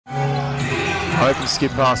Open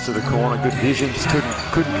skip pass to the corner, good vision, just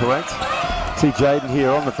couldn't collect. See Jayden here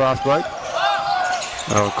on the fast break.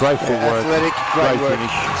 Oh, great footwork, athletic, great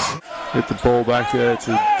finish. Get the ball back there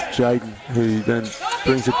to Jayden, who then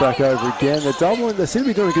brings it back over again. They're doubling, they seem to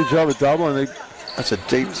be doing a good job of doubling. That's a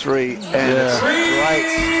deep three, and it's great.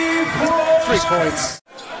 3 points.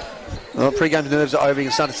 Well, pre-game nerves are over. You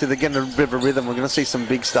can start to see they're getting a bit of a rhythm. We're going to see some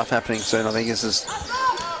big stuff happening soon. I think this is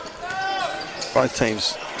both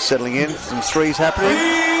teams settling in. Some threes happening.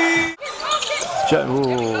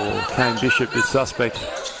 Kane Bishop is suspect.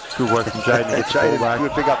 Good work from Jayden to get the ball back.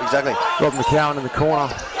 Good pick up, exactly. Rob McCowan in the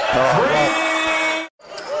corner.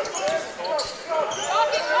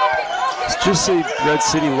 Just see Red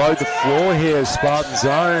City load the floor here, Spartan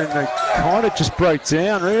zone. They kind of just broke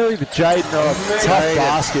down, really. But Jayden, tough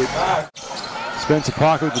basket. Spencer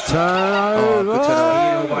Parker with the turnover. Good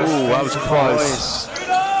turnover. Oh, that was close.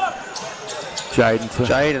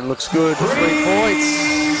 Jayden looks good. 3 points.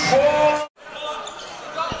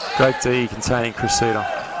 Great D containing Cressida.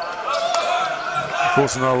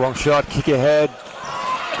 Forcing another long shot, kick ahead.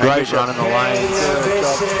 Great run in the lane.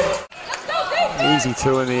 Easy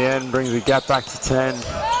 2 in the end, brings the gap back to 10.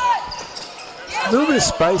 A little bit of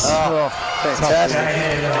space. Fantastic.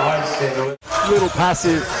 Little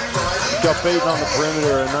passive, got beaten on the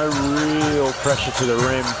perimeter and no real pressure to the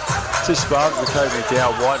rim. 2 Spartans with Cody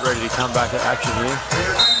McDowell, White ready to come back at action here.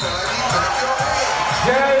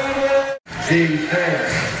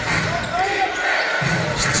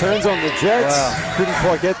 Just turns on the Jets, couldn't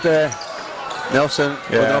quite get there. Nelson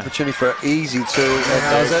with an opportunity for an easy 2.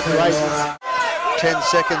 Does it. Right. 10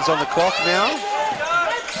 seconds on the clock now.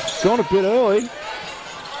 Gone a bit early.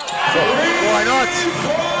 Why not?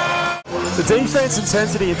 The defense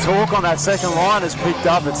intensity and torque on that second line has picked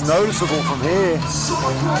up. It's noticeable from here.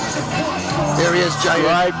 There he is, Jayden.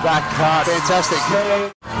 Great back cut. Fantastic.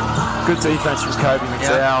 Good defense from Kobe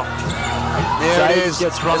McDowell. There it is.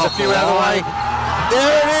 Gets run There's off a few out of the way.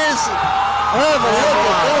 There it is. Have a look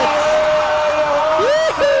at that.